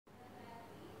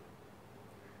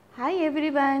Hi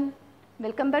everyone,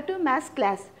 welcome back to math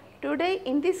class. Today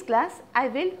in this class I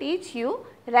will teach you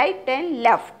right and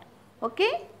left.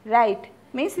 Okay, right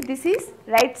means this is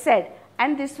right side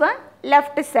and this one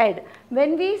left side.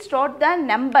 When we start the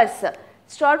numbers,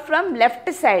 start from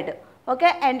left side,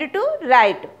 okay, and to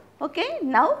right. Okay,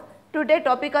 now today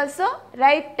topic also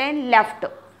right and left.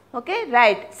 Okay,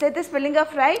 right. Say the spelling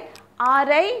of right.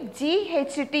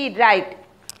 R-I-G-H-T, right.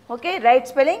 Okay, right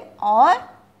spelling R-I-G-H-T,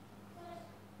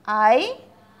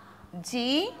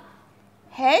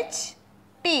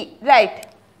 right.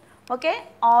 Okay,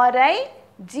 R-I-G-H-T,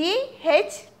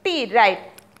 right.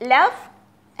 Left,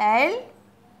 L-E-F-T,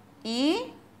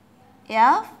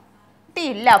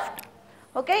 left.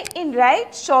 Okay, in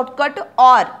right shortcut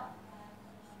R.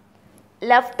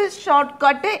 Left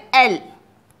shortcut L.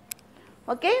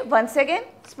 Okay, once again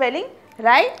spelling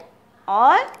right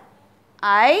R-I-G-H-T,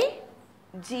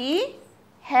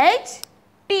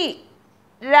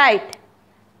 right.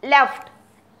 Left,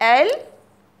 L-E-F-T,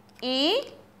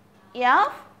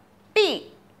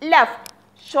 left.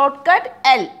 Shortcut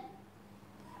L.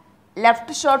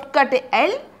 Left shortcut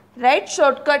L, right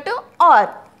shortcut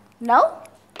R. Now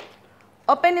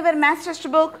open your math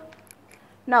textbook.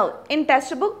 Now in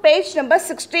textbook page number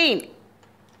 16.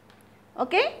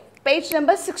 Okay, page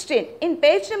number 16. In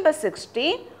page number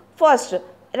 16, first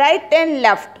right and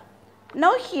left.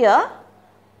 Now here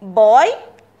boy,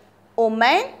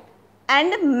 woman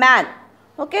and man.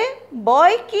 Okay,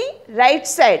 boy ki right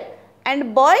side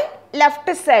and boy left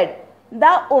side.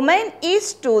 The woman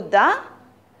is to the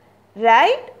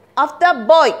right of the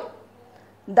boy.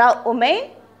 The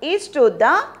woman is to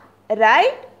the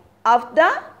right of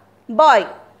the boy.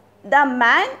 The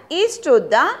man is to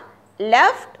the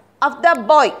left of the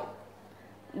boy.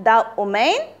 The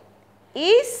woman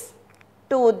is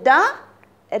to the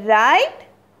right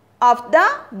of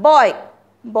the boy.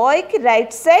 Boy ki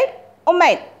right side,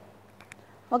 woman.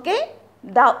 Okay,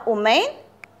 the woman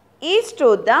is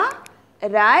to the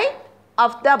right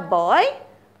of the boy.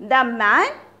 The man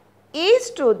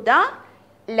is to the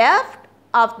left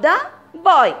of the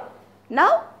boy.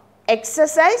 Now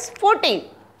exercise 14.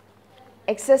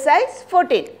 Exercise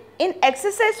 14. In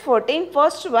exercise 14,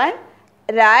 first one,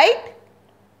 write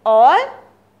or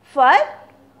for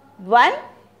one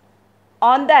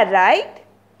on the right.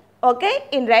 Okay,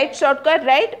 in right shortcut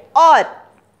write or,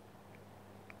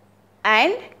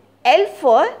 and L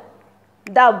for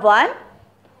the one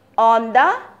on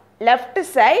the left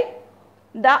side,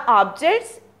 the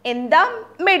objects in the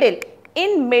middle.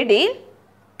 In middle,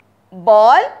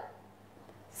 ball,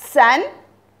 sun,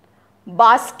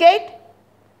 basket,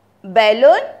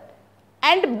 balloon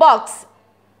and box.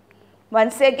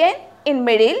 Once again, in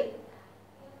middle,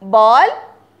 ball,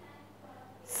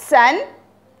 sun,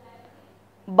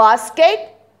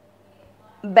 basket,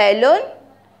 balloon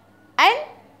and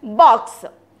box.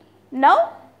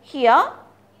 Now here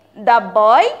the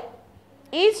boy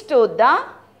is to the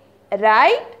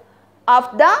right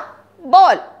of the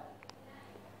ball.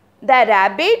 The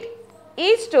rabbit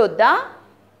is to the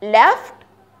left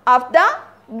of the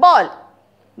ball.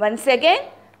 Once again,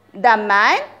 the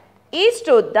man is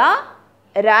to the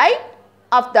right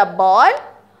of the ball.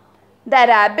 The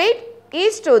rabbit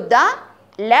is to the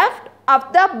left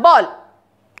of the ball.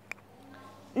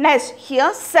 Next,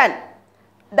 here sun.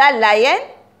 The lion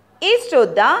is to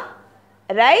the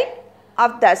right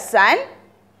of the sun.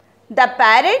 The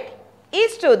parrot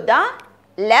is to the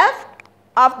left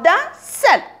of the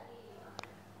sun.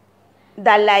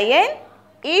 The lion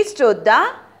is to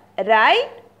the right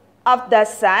of the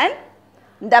sun.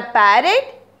 The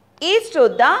parrot is to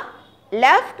the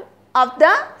left of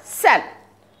the sun.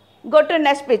 Go to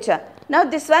next picture. Now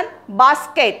this one,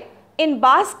 basket. In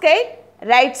basket,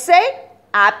 right side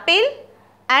apple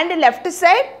and left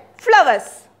side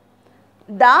flowers.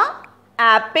 The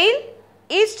apple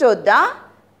is to the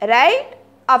right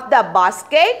of the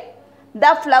basket.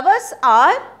 The flowers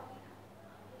are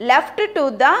left to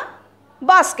the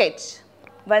basket.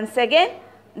 Once again,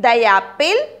 the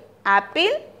apple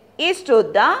is to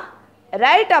the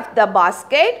right of the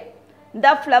basket.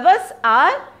 The flowers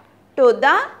are to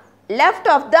the left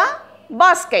of the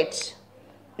basket.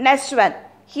 Next one,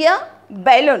 here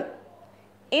balloon.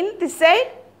 In this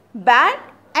side, bat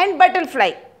and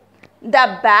butterfly.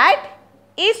 The bat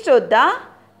is to the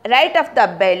right of the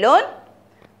balloon.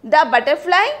 The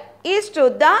butterfly is to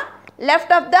the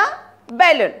left of the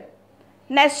balloon.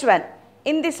 Next one,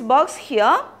 in this box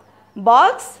here,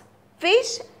 box,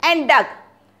 fish and duck.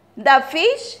 The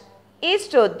fish is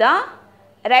to the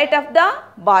right of the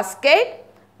basket.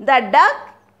 The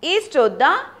duck is to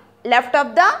the left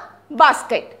of the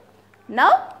basket.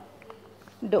 Now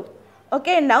do.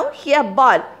 Okay, now here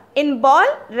ball. In ball,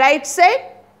 right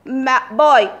side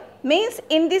boy means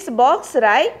in this box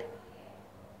write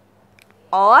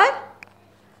R,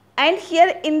 and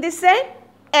here in this side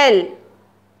L.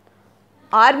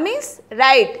 R means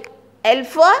right, L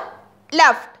for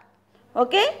left.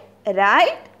 Okay,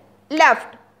 right,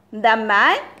 left. The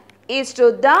man is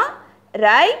to the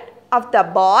right of the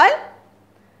ball.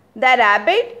 The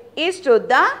rabbit is to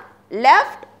the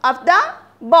left of the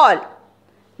ball.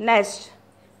 Next,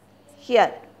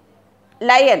 here,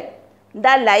 lion.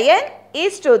 The lion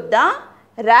is to the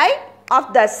right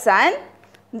of the sun.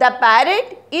 The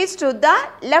parrot is to the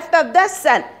left of the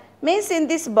sun. Means in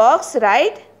this box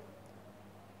write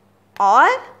R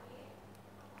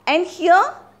and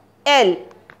here L.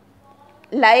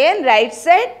 Lion right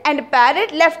side and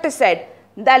parrot left side.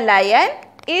 The lion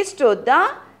is to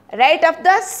the right of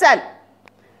the sun.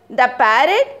 The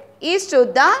parrot is to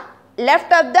the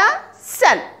left of the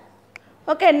sun.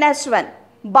 Okay, next one.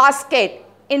 Basket.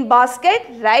 In basket,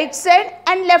 right side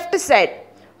and left side.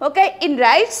 Okay, in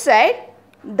right side,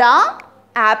 the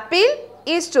apple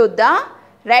is to the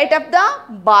right of the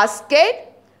basket.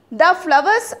 The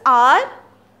flowers are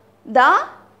the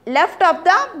left of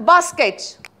the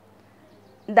basket.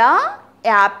 The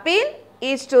apple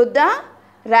is to the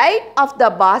right of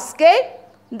the basket.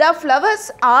 The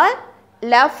flowers are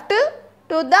left to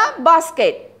the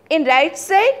basket. In right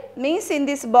side means in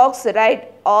this box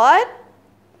write R,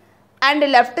 and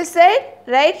left side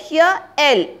write here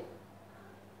L.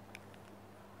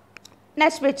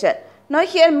 Next picture. Now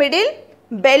here middle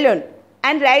balloon,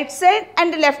 and right side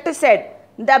and left side.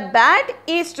 The bat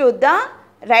is to the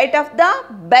right of the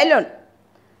balloon.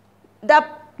 The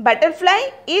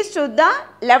butterfly is to the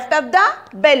left of the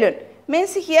balloon.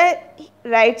 Means here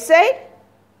right side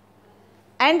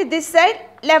and this side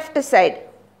left side.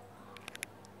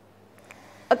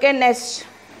 Okay, next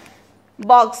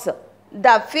box.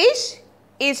 The fish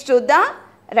is to the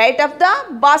right of the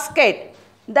basket.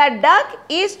 The duck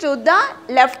is to the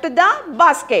left of the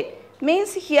basket.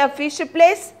 Means here fish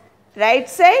place right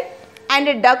side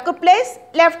and duck place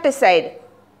left side.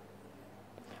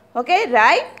 Okay,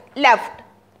 right, left,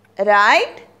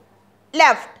 right,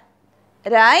 left,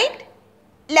 right,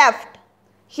 left.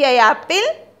 Here apple,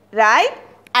 right,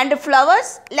 and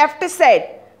flowers left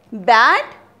side. Bat,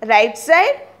 right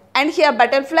side, and here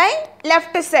butterfly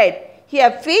left side.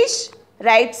 Here fish,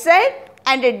 right side,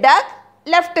 and duck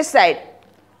left side.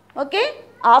 Okay,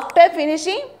 after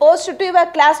finishing, post to your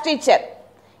class teacher.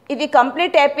 ఇది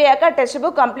complete అయిపోయాక text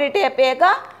book complete అయిపోయాక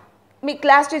మీ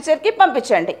class టీచర్కి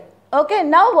పంపించండి. Okay,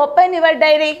 now open your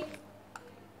diary.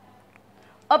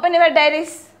 Open your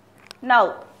diaries. Now,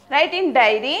 write in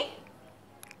diary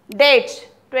date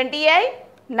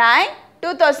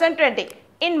 28/9/2020.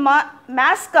 In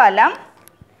maths column,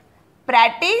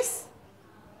 practice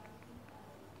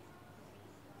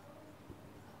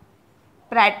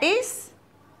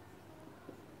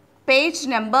page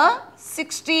number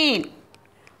 16.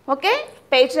 Okay,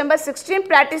 page number 16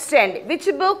 practice చేయండి. Which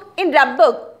book? In rub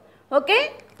book. Okay,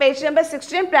 page number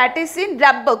 16 practice in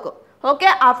rub book.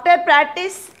 Okay, after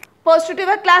practice post to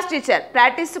your class teacher.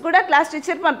 Practice kuda class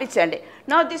teacher పంపించండి.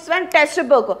 Now this one test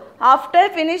book. After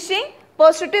finishing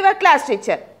post to your class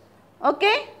teacher.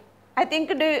 Okay, I think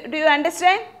do you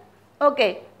understand?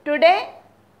 Okay, today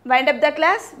wind up the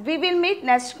class. We will meet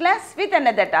next class with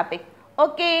another topic.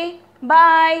 Okay,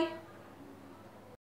 bye.